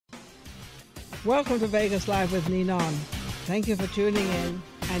Welcome to Vegas Live with Ninon. Thank you for tuning in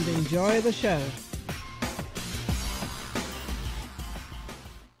and enjoy the show.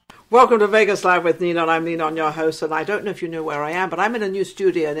 Welcome to Vegas Live with Ninon. I'm Ninon, your host, and I don't know if you know where I am, but I'm in a new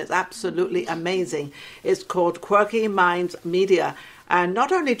studio and it's absolutely amazing. It's called Quirky Minds Media. And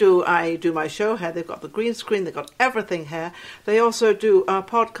not only do I do my show here, they've got the green screen, they've got everything here. They also do a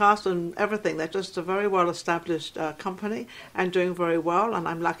podcast and everything. They're just a very well-established company and doing very well, and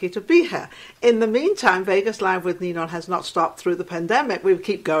I'm lucky to be here. In the meantime, Vegas Live with Ninon has not stopped through the pandemic. We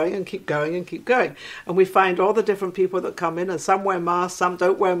keep going and keep going and keep going. And we find all the different people that come in, and some wear masks, some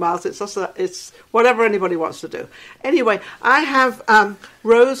don't wear masks. It's whatever anybody wants to do. Anyway, I have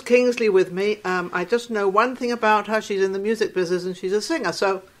Rose Kingsley with me. I just know one thing about her. She's in the music business and she's a singer.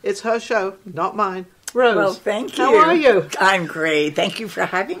 So it's her show, not mine. Rose. Well, thank you. How are you? I'm great. Thank you for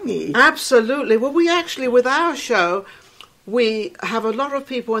having me. Absolutely. Well, we actually, with our show, we have a lot of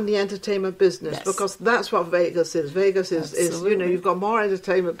people in the entertainment business because that's what Vegas is. Vegas is, you know, you've got more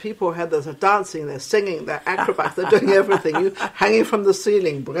entertainment people here that are dancing, they're singing, they're acrobats, they're doing everything. You hanging from the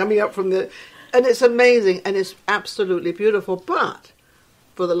ceiling, coming up from the... And it's amazing and it's absolutely beautiful. But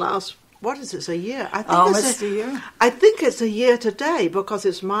for the last, what is it, a year? I think almost a year. I think it's a year today because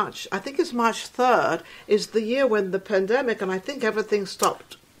it's March. I think it's March 3rd is the year when the pandemic, and I think everything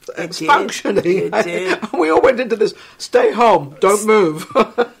stopped functioning. It did. We all went into this, stay home, don't move.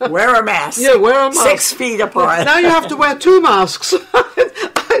 Wear a mask. Yeah, wear a mask. 6 feet apart. Now you have to wear 2 masks.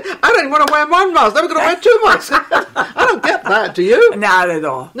 I don't even want to wear one mask. I'm going to wear 2 masks. I don't get that, do you? Not at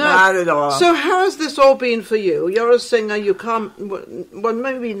all. No. Not at all. So how has this all been for you? You're a singer. You can't... Well,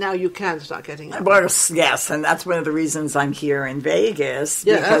 maybe now you can start getting it. Well, yes, and that's one of the reasons I'm here in Vegas.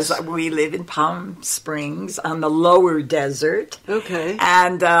 Yes. Because we live in Palm Springs on the lower desert. Okay.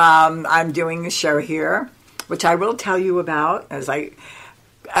 And I'm doing a show here, which I will tell you about as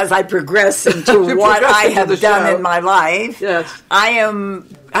I progress into what I have done in my life. Yes.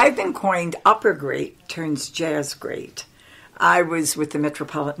 I've been coined opera great turns jazz great. I was with the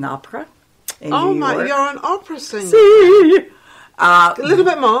Metropolitan Opera in New York. Oh my, you're an opera singer. See? A little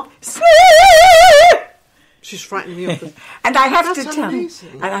bit more. See? She's frightening me up. And I have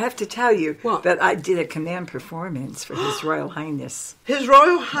to tell you What? that I did a command performance for His Royal Highness. His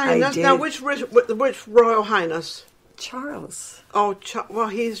Royal Highness. I did. Now, which Royal Highness? Charles. Oh, well,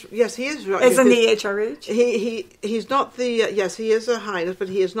 he is. Isn't he HRH? He's not the. Yes, he is a highness, but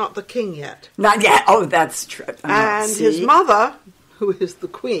he is not the king yet. Not yet. Oh, that's true. And his mother, who is the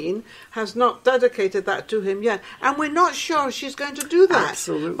queen, has not dedicated that to him yet, and we're not sure she's going to do that.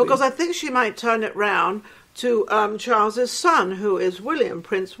 Absolutely, because I think she might turn it round to Charles's son, who is William,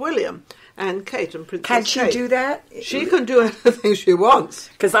 Prince William, and Kate and Princess Can she Kate. do that? She can do anything she wants.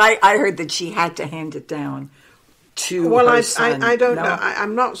 Because I heard that she had to hand it down to her son. I don't No? know.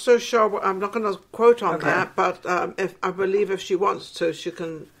 I'm not so sure. I'm not going to quote on that, but I believe if she wants to, she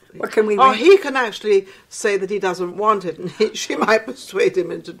can. What can we? Or he can actually say that he doesn't want it, and she might persuade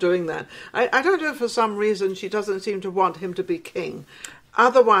him into doing that. I don't know, for some reason she doesn't seem to want him to be king.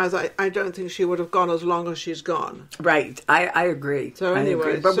 Otherwise, I don't think she would have gone as long as she's gone. Right, I agree. So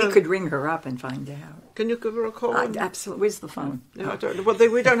anyway, but we could ring her up and find out. Can you give her a call? Absolutely. Where's the phone? No, I don't know. Well,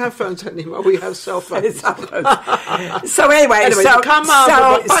 we don't have phones anymore. We have cell phones. So anyway, come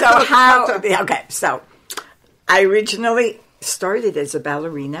on. So I originally started as a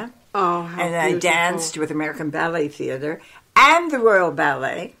ballerina. Oh, how and I beautiful. danced with American Ballet Theatre and the Royal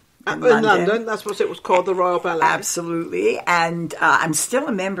Ballet in London. That's what it was called, the Royal Ballet. Absolutely. And I'm still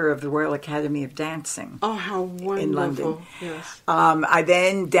a member of the Royal Academy of Dancing. Oh, how wonderful. In London. Yes. I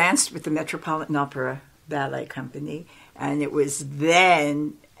then danced with the Metropolitan Opera Ballet Company, and it was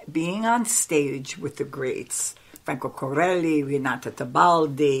then being on stage with the greats, Franco Corelli, Renata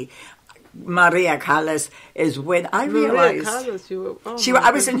Tebaldi, Maria Callas, is when I realized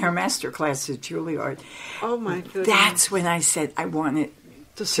I was in her master class at Juilliard. Oh my goodness! That's when I said I wanted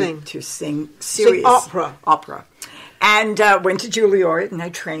to sing serious opera, and went to Juilliard and I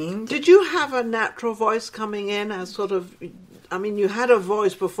trained. Did you have a natural voice coming in as sort of? I mean, you had a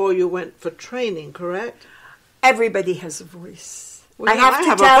voice before you went for training, correct? Everybody has a voice. Well, I have to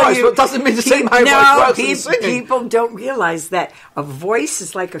tell a voice, you, but it doesn't mean to say my voice works in singing. People don't realize that a voice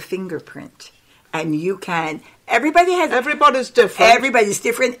is like a fingerprint, and you can. Everybody's different. Everybody's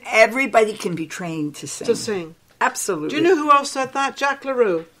different. Everybody can be trained to sing. Absolutely. Do you know who else said that? Jack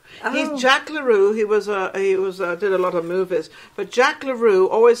LaRue. Oh. Jack LaRue. He did a lot of movies, but Jack LaRue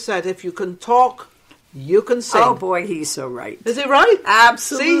always said, if you can talk, you can sing. Oh boy, he's so right. Is he right?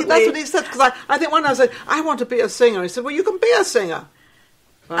 Absolutely. See, that's what he said. Because I think one time I said, I want to be a singer. He said, well, you can be a singer.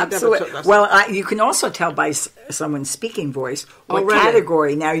 I never Absolutely. took lessons. Well, you can also tell by someone's speaking voice what really?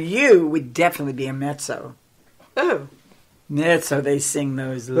 category. Now, you would definitely be a mezzo. Oh. Mezzo, they sing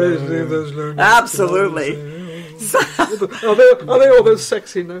those Those low. Absolutely. Are they all those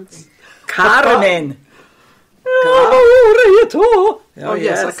sexy notes? Carmen. Oh,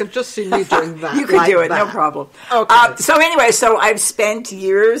 yes, I can just see me doing that. You could do it, no problem. Okay. So anyway, I've spent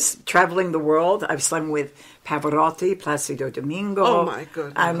years traveling the world. I've sung with Pavarotti, Placido Domingo. Oh, my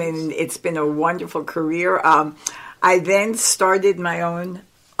goodness. I mean, it's been a wonderful career. I then started my own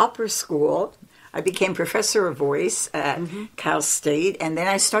opera school. I became professor of voice at Cal State, and then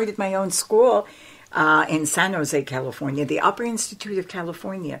I started my own school in San Jose, California, the Opera Institute of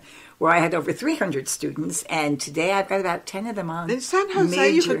California, where I had over 300 students, and today I've got about 10 of them on. In San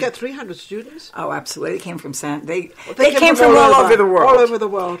Jose, you could get 300 students? Oh, absolutely. They came from They came from all over the world. All over the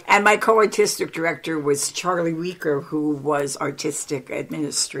world. And my co-artistic director was Charlie Weaker, who was artistic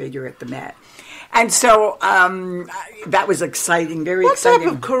administrator at the Met. And so that was exciting, very exciting. What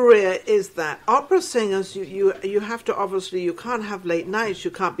type of career is that? Opera singers, you have to, obviously, you can't have late nights,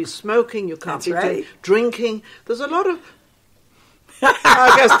 you can't be smoking, you can't be drinking. There's a lot of...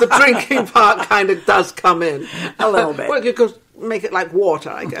 I guess the drinking part kind of does come in. A little bit. Well, you could make it like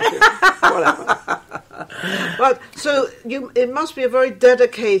water, I guess. Whatever. But, so, it must be a very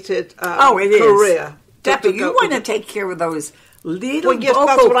dedicated career. Definitely. You want to take care of those little yes, vocal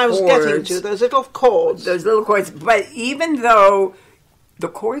that's what I was cords, getting to. Those little chords. Those little chords. But even though the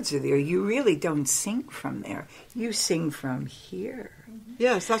chords are there, you really don't sing from there. You sing from here.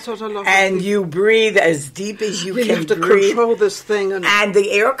 Yes, that's what I love. And you breathe as deep as you can have to breathe. Control this thing. And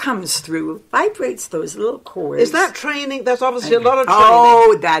the air comes through, vibrates those little cords. Is that training? There's obviously a lot of training.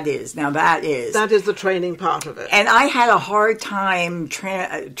 Oh, that is. Now that is. That is the training part of it. And I had a hard time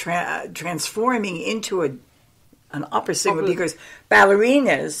transforming into an opera singer because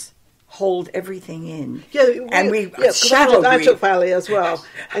ballerinas hold everything in. Yeah, shallow I breathe. took ballet as well.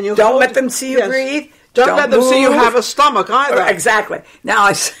 And you don't let them see you breathe. Don't let them move. see you have a stomach either. Exactly.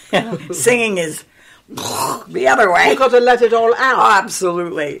 Now, singing is the other way. You've got to let it all out. Oh,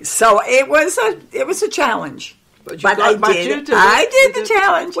 absolutely. So it was a challenge. But I did the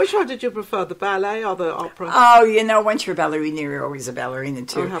challenge. Which one did you prefer, the ballet or the opera? Oh, once you're a ballerina, you're always a ballerina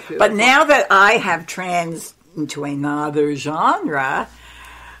too. But now that I have into another genre,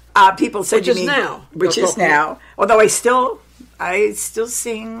 people say to me, which is now, although I still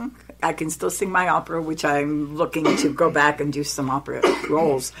sing. I can still sing my opera, which I'm looking to go back and do some opera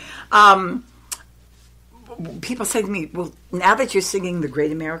roles. People say to me, well, now that you're singing the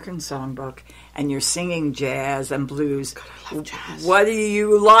Great American Songbook and you're singing jazz and blues, God, I love jazz. What do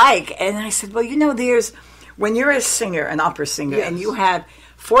you like? And I said, well, when you're a singer, an opera singer, and you have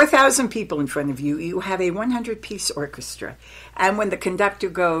 4,000 people in front of you, you have a 100-piece orchestra. And when the conductor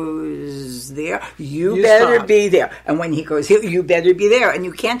goes there, you better be there. And when he goes here, you better be there. And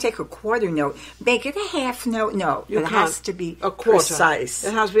you can't take a quarter note. Make it a half note. No, it has to be a quarter. Precise.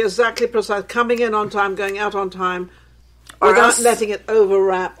 It has to be exactly precise. Coming in on time, going out on time, without letting it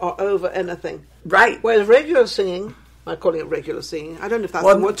overwrap or over anything. Right. Whereas regular singing... I'm calling it regular singing. I don't know if that's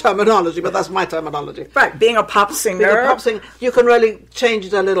the terminology, but that's my terminology. Right, being a pop singer. You can really change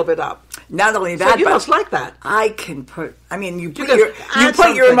it a little bit up. Not only that, so you must like that. I can put. I mean, you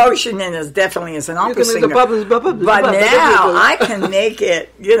put your emotion in as definitely as an opera singer. But now I can make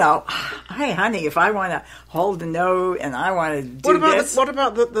it. Hey, honey, if I want to hold the note and I want to do this. What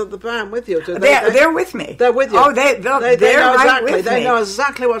about the band with you? They're with me. They're with you. Oh, they're know right exactly. with me. They know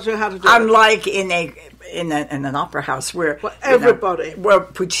exactly how to do. I'm like in an opera house where everybody, where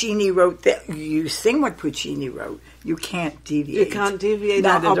Puccini wrote that. You sing what Puccini wrote. You can't deviate. You can't deviate.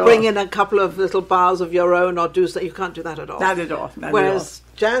 Or bring in a couple of little bars of your own, or do something. You can't do that at all. Not at all. Whereas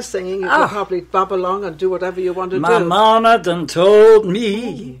jazz singing, you can probably bub along and do whatever you want to do. My mama done told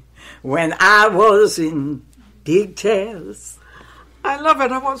me when I was in pigtails. I love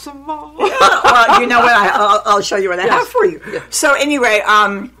it. I want some more. Well, you know what? I'll show you what I have for you. Yeah. So anyway,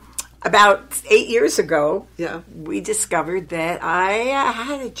 about 8 years ago, we discovered that I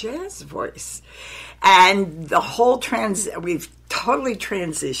had a jazz voice. And the whole we've totally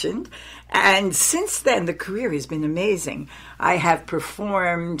transitioned. And since then, the career has been amazing. I have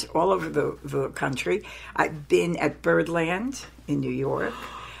performed all over the country. I've been at Birdland in New York.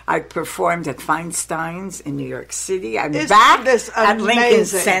 I performed at Feinstein's in New York City. I'm back at Lincoln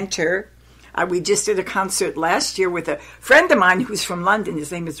Center. We just did a concert last year with a friend of mine who's from London.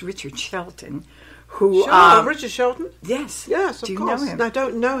 His name is Richard Shelton. Richard Shelton? Yes. Yes, of course. Know him? I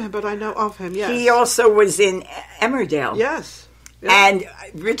don't know him, but I know of him, yes. He also was in Emmerdale. Yes. And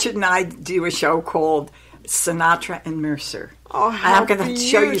Richard and I do a show called Sinatra and Mercer. Oh, and how I'm going to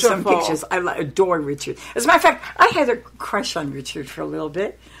show you some beautiful. pictures. I adore Richard. As a matter of fact, I had a crush on Richard for a little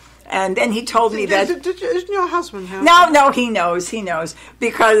bit. And then he told me that... Isn't your husband here? No, he knows.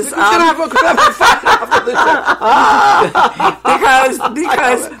 Because... We're going to have a fight after the show.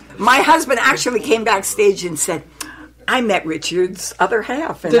 because my husband actually came backstage and said, I met Richard's other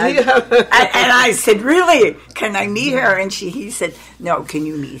half. And I said, really? Can I meet her? And he said, no, can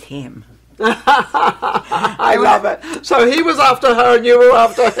you meet him? I love it. So he was after her and you were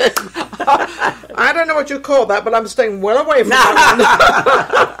after him. I don't know what you call that, but I'm staying well away from that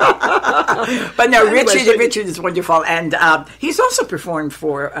one. But no, anyway, Richard is wonderful. And he's also performed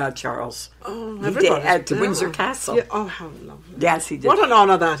for Charles. Oh, he did at Windsor Castle. Yeah. Oh, how lovely. Yes, he did. What an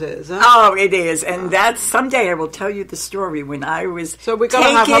honor that is. Huh? Oh, it is. And that's someday I will tell you the story when I was So we're going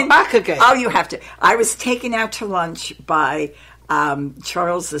to have her back again. Oh, you have to. I was taken out to lunch by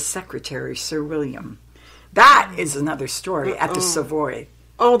Charles's secretary, Sir William. That is another story at the Savoy.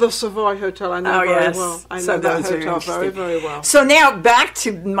 Oh, the Savoy Hotel. I know very well. I know that hotel very, very well. So now back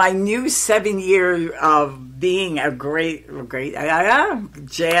to my new 7 year of being a great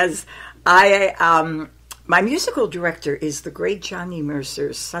jazz. My musical director is the great Johnny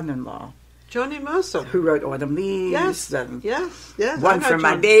Mercer's son-in-law. Johnny Mercer, who wrote Autumn Leaves. Yes. One for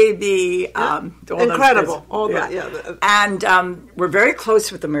My Baby. Yeah. Incredible. All that. And we're very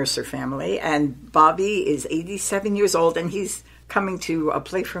close with the Mercer family. And Bobby is 87 years old, and he's coming to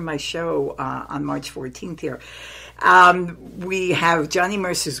play for my show on March 14th here. We have Johnny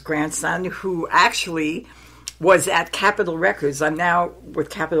Mercer's grandson, who actually was at Capitol Records. I'm now with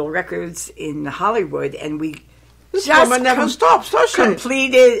Capitol Records in Hollywood, and we This woman never stops, does she?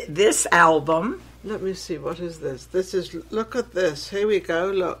 Completed this album. Let me see, what is this? Look at this. Here we go,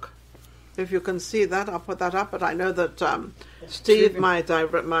 look. If you can see that, I'll put that up. But I know that Steve, my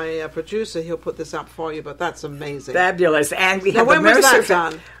producer, he'll put this up for you. But that's amazing. Fabulous. And we have when was that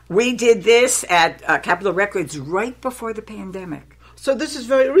done? We did this at Capitol Records right before the pandemic. So this is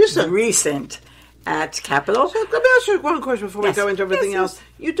very recent. Recent. At Capitol. So let me ask you one question before we go into everything else.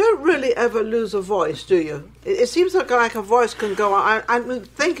 You don't really ever lose a voice, do you? It seems like a voice can go on. I'm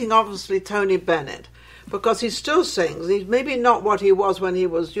thinking, obviously, Tony Bennett, because he still sings. He's maybe not what he was when he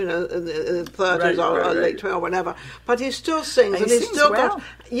was, in the 30s or late 20s or whatever, but he still sings. And he's still got...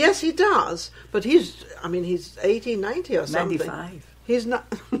 Yes, he does, but he's 80, 90 or something. 95. He's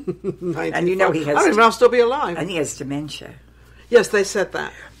not... 95. And he has... I don't know, I'll still be alive. And he has dementia. Yes, they said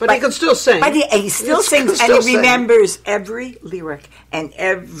that. But he can still sing. But he still sings, and he remembers every lyric and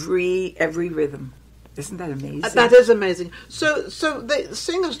every rhythm. Isn't that amazing? That is amazing. So the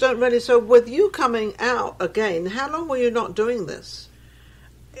singers don't really... So with you coming out again, how long were you not doing this?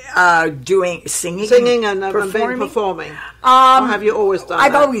 Singing and performing. Or have you always done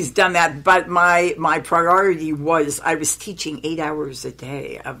I've that? always done that, but my priority was I was teaching 8 hours a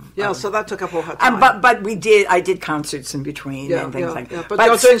day. So that took up all her time. But I did concerts in between and things like that. But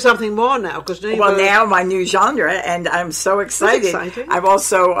you're doing something more now. Now my new genre, and I'm so excited. That's exciting. I've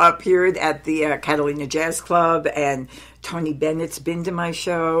also appeared at the Catalina Jazz Club, and Tony Bennett's been to my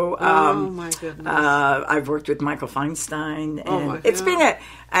show. Oh my goodness! I've worked with Michael Feinstein, and it's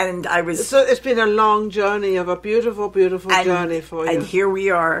been a long journey of a beautiful, beautiful journey for you. And here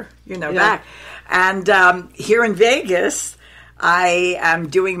we are, back. And here in Vegas, I am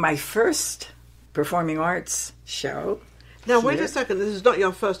doing my first performing arts show. Now, wait a second. This is not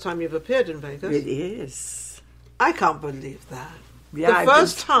your first time you've appeared in Vegas. It is. I can't believe that. Yeah, the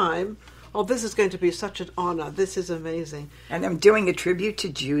first time. Oh, this is going to be such an honor. This is amazing. And I'm doing a tribute to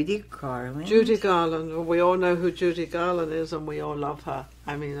Judy Garland. Judy Garland. Well, we all know who Judy Garland is, and we all love her.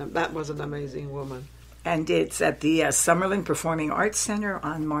 I mean, that was an amazing woman. And it's at the Summerlin Performing Arts Center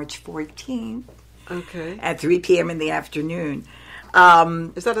on March 14th. Okay. At 3 p.m. in the afternoon.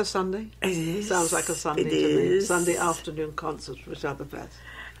 Is that a Sunday? It is. Sounds like a Sunday to me. Sunday afternoon concerts, which are the best.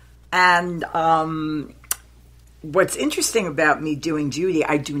 And... what's interesting about me doing Judy,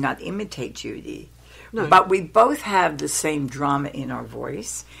 I do not imitate Judy. No. But we both have the same drama in our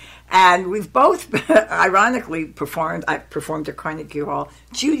voice. And we've both, ironically, performed. I performed at Carnegie Hall.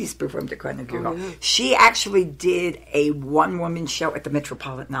 Judy's performed at Carnegie Hall. Yeah. She actually did a one-woman show at the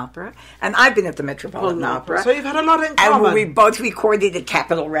Metropolitan Opera. And I've been at the Metropolitan Opera. So you've had a lot in common. And we both recorded at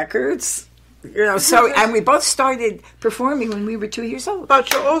Capitol Records. And we both started performing when we were 2 years old. But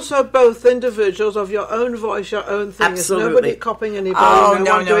you're also both individuals of your own voice, your own thing. Absolutely. It's nobody copying anybody.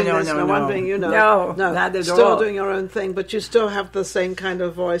 No, one doing this, no one doing, No, not at all. Still doing your own thing, but you still have the same kind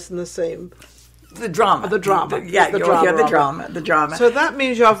of voice and the same... The drama. The drama. The drama. So that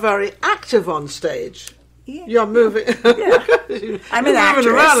means you're very active on stage. Yeah. You're moving. Yeah. I'm an actress.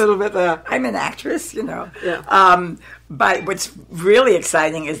 Moving around a little bit there. I'm an actress, you know. Yeah. But what's really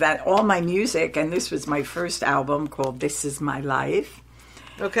exciting is that all my music, and this was my first album called This Is My Life.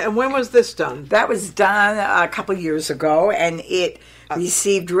 Okay, and when was this done? That was done a couple years ago, and it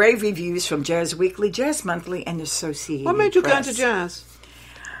received rave reviews from Jazz Weekly, Jazz Monthly, and Associated What made you go Press. into jazz?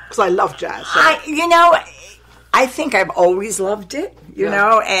 Because I love jazz. So. I think I've always loved it, you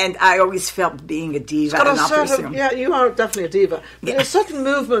know, and I always felt being a diva and opera singer. Yeah, you are definitely a diva. But there's certain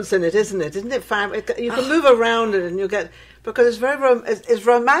movements in it, isn't it? Isn't it fab? You can move around it and you get... Because it's very it's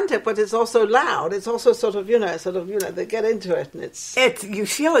romantic, but it's also loud. It's also sort of, they get into it and it's... You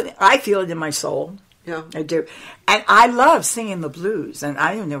feel it. I feel it in my soul. Yeah. I do. And I love singing the blues, and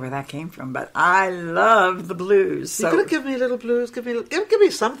I don't know where that came from, but I love the blues. So. You could have given me a little blues. Give me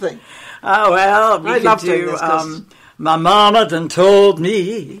something. Oh, well, I love doing this. My mama done told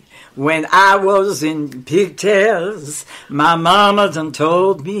me when I was in pigtails, my mama done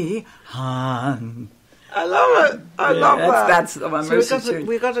told me, hon. I love it. I love that. That's the one. So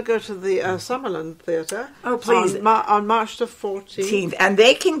we got to go to the Summerland Theatre. Oh, please. On March the 14th. And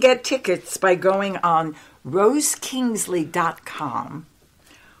they can get tickets by going on rosekingsley.com,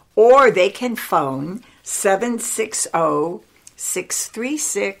 or they can phone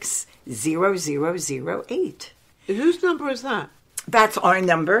 760-636-0008. Whose number is that? That's our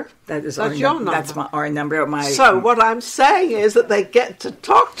number. That's our your number. That's our number. So what I'm saying is that they get to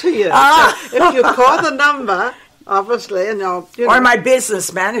talk to you. Ah. So if you call the number, obviously, and or my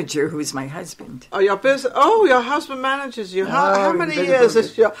business manager, who's my husband. Oh, your husband manages you. How many years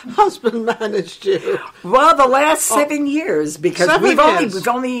has your husband managed you? Well, the last 7 years, because 7 we've years.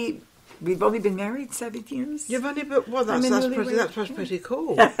 only been married 7 years. You've only been that's pretty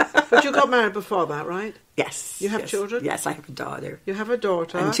cool. But you got married before that, right? Yes. You have children? Yes, I have a daughter. You have a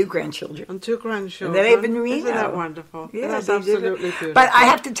daughter. And 2 grandchildren. And 2 grandchildren. And they live in Reno. Isn't that wonderful? Yeah, that's absolutely beautiful. But I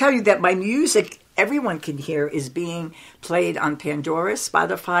have to tell you that my music, everyone can hear, is being played on Pandora,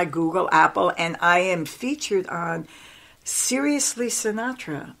 Spotify, Google, Apple, and I am featured on Seriously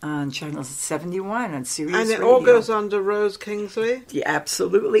Sinatra on Channel 71 on Sirius And it Radio. all goes under Rose Kingsley? Yeah,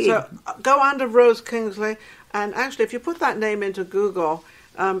 absolutely. So go under Rose Kingsley, and actually if you put that name into Google,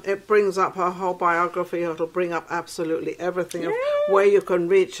 it brings up her whole biography. It'll bring up absolutely everything of where you can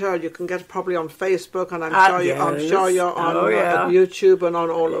reach her. You can get probably on Facebook, and I'm sure you're on YouTube and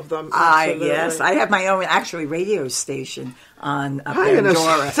on all of them. Yes, I have my own radio station on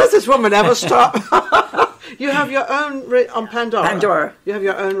Pandora. Does this woman ever stop? You have your own on Pandora. Pandora. You have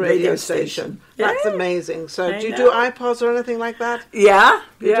your own radio station. That's amazing. So do you do iPods or anything like that? Yeah.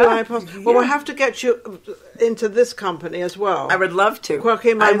 You do iPods? Well, we'll have to get you into this company as well. I would love to.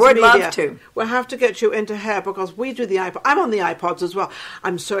 Quirky Minds I would Media. love to. We'll have to get you into hair because we do the iPod. I'm on the iPods as well.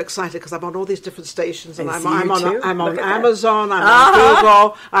 I'm so excited because I'm on all these different stations, and I'm on Amazon, I'm on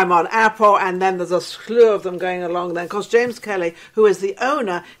Google, I'm on Apple, and then there's a slew of them going along then. Because James Kelly, who is the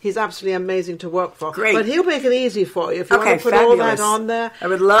owner, he's absolutely amazing to work for. Great. But he'll make it easy for you if you want to put all that on there. I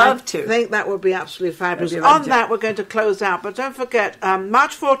would love to. I think that would be absolutely fabulous. On that, we're going to close out, but don't forget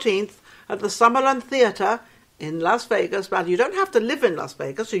March 14th at the Summerland Theatre in Las Vegas. But you don't have to live in Las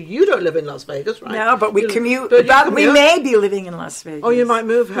Vegas, so you don't live in Las Vegas, right? No, but we commute. But we may be living in Las Vegas. Oh, you might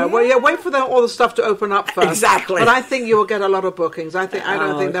move her. Yeah. Well, wait for all the stuff to open up first. Exactly. But I think you will get a lot of bookings. I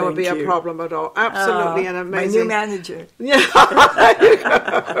don't think there would be a problem at all. Absolutely an amazing. My new manager. Yeah, there you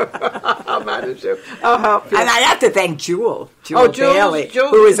go. I'll manage you. I'll help you. And I have to thank Jewel Bailey,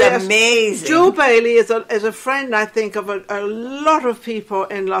 who is amazing. Jewel Bailey is a friend, I think, of a lot of people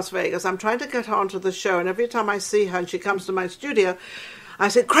in Las Vegas. I'm trying to get her onto the show, and every time I see her and she comes to my studio, I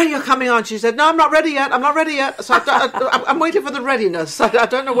said, "Craig, you're coming on." She said, "No, I'm not ready yet. I'm not ready yet." So I'm waiting for the readiness. I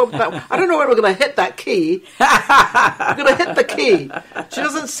don't know I don't know where we're going to hit that key. We're going to hit the key. She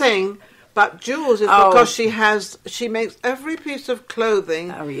doesn't sing. But Jules is because she makes every piece of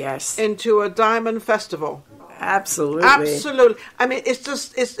clothing into a diamond festival. Absolutely. I mean,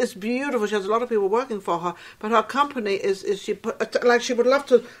 it's beautiful. She has a lot of people working for her, but her company she would love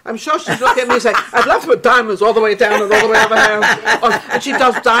to. I'm sure she's looking at me saying, "I'd love to put diamonds all the way down and all the way over here." And she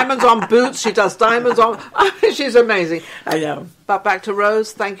does diamonds on boots. She does diamonds on. She's amazing. I know. But back to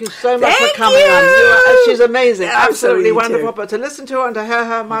Rose. Thank you so much for coming on. She's amazing. Absolutely wonderful. But to listen to her and to hear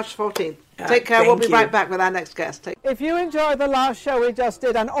her March 14th. Take care. We'll be right back with our next guest. If you enjoyed the last show we just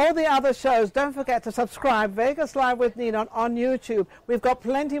did and all the other shows, don't forget to subscribe. Vegas Live with Ninon on YouTube. We've got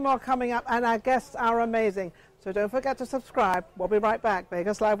plenty more coming up and our guests are amazing. So don't forget to subscribe. We'll be right back.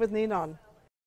 Vegas Live with Ninon.